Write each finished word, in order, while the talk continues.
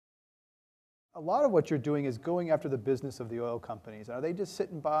A lot of what you're doing is going after the business of the oil companies. Are they just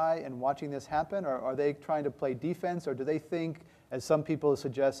sitting by and watching this happen, or are they trying to play defense, or do they think, as some people have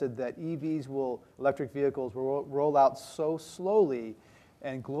suggested, that electric vehicles will roll out so slowly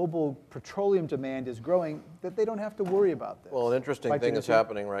and global petroleum demand is growing that they don't have to worry about this? Well, an interesting thing is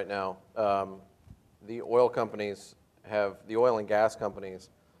happening right now. The oil and gas companies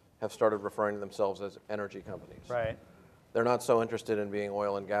have started referring to themselves as energy companies. Right. They're not so interested in being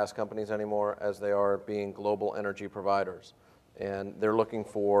oil and gas companies anymore as they are being global energy providers. And they're looking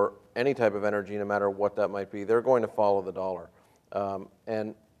for any type of energy, no matter what that might be. They're going to follow the dollar.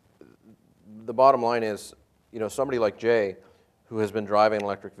 And the bottom line is, somebody like Jay, who has been driving an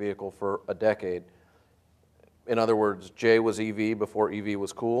electric vehicle for a decade, in other words, Jay was EV before EV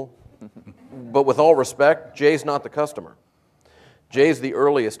was cool. But with all respect, Jay's not the customer. Jay's the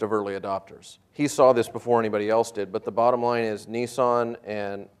earliest of early adopters. He saw this before anybody else did, but the bottom line is Nissan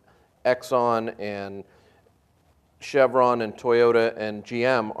and Exxon and Chevron and Toyota and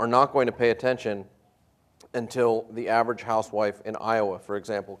GM are not going to pay attention until the average housewife in Iowa, for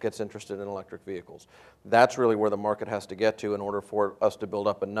example, gets interested in electric vehicles. That's really where the market has to get to in order for us to build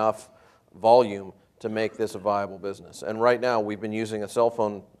up enough volume to make this a viable business. And right now, we've been using a cell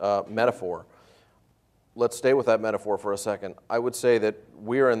phone metaphor. Let's stay with that metaphor for a second. I would say that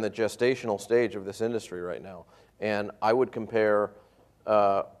we're in the gestational stage of this industry right now. And I would compare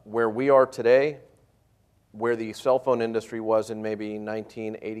where we are today, where the cell phone industry was in maybe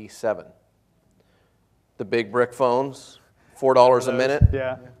 1987. The big brick phones, $4 a minute,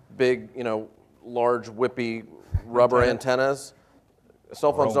 yeah. Big, large whippy rubber antennas.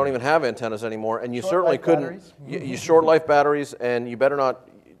 Cell phones don't even have antennas anymore, and you certainly couldn't. You short life batteries, and you better not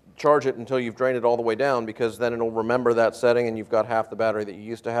charge it until you've drained it all the way down, because then it'll remember that setting and you've got half the battery that you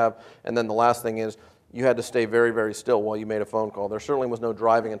used to have. And then the last thing is you had to stay very, very still while you made a phone call. There certainly was no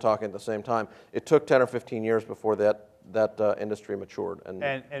driving and talking at the same time. It took 10 or 15 years before that industry matured.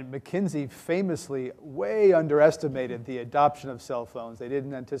 And McKinsey famously way underestimated the adoption of cell phones. They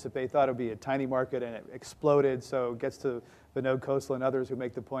didn't anticipate, thought it would be a tiny market, and it exploded. So it gets to Vinod Khosla and others who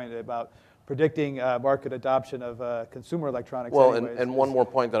make the point about predicting market adoption of consumer electronics. Well, and one more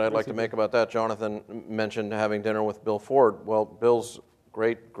point that I'd like to make about that. Jonathan mentioned having dinner with Bill Ford. Well, Bill's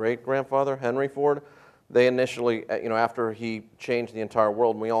great-great-grandfather, Henry Ford, they initially, after he changed the entire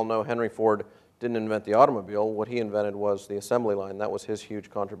world, and we all know Henry Ford didn't invent the automobile. What he invented was the assembly line. That was his huge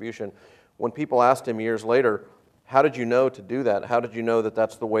contribution. When people asked him years later, how did you know to do that? How did you know that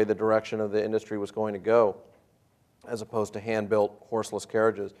that's the way the direction of the industry was going to go, as opposed to hand-built horseless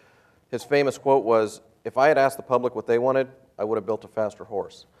carriages? His famous quote was, if I had asked the public what they wanted, I would have built a faster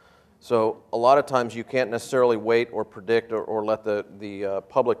horse. So a lot of times you can't necessarily wait or predict or let the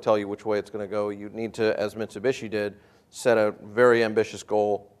public tell you which way it's going to go. You need to, as Mitsubishi did, set a very ambitious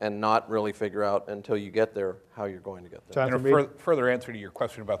goal and not really figure out until you get there how you're going to get there. And a further answer to your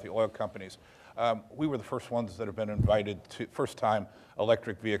question about the oil companies, we were the first ones that have been invited to, first time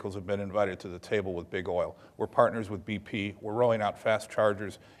electric vehicles have been invited to the table with big oil. We're partners with BP. We're rolling out fast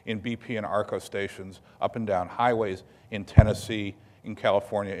chargers in BP and ARCO stations up and down highways in Tennessee, in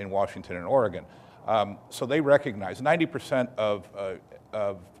California, in Washington, and Oregon. So they recognize 90%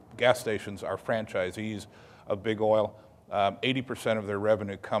 of gas stations are franchisees of big oil. 80% of their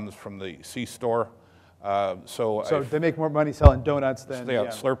revenue comes from the C-store. So they make more money selling donuts than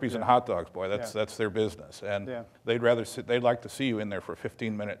Slurpees and hot dogs, boy. That's their business, and they'd like to see you in there for a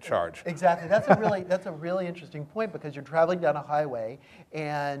 15-minute charge. Exactly. That's a really interesting point, because you're traveling down a highway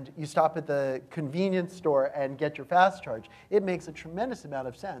and you stop at the convenience store and get your fast charge. It makes a tremendous amount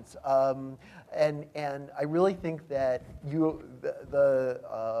of sense, and I really think that the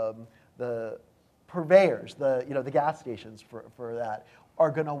purveyors, the gas stations for that, are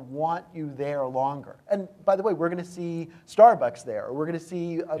going to want you there longer. And by the way, we're going to see Starbucks there, or we're going to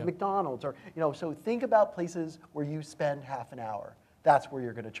see McDonald's, or so think about places where you spend half an hour. That's where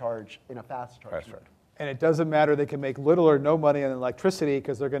you're going to charge in a fast charge. That's right. And it doesn't matter, they can make little or no money on electricity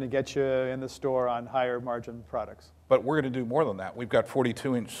because they're going to get you in the store on higher margin products. But we're going to do more than that. We've got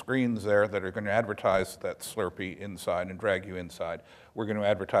 42-inch screens there that are going to advertise that Slurpee inside and drag you inside. We're going to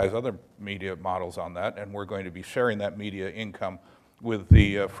advertise other media models on that, and we're going to be sharing that media income with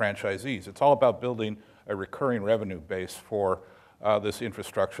the franchisees. It's all about building a recurring revenue base for this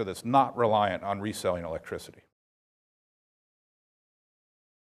infrastructure that's not reliant on reselling electricity.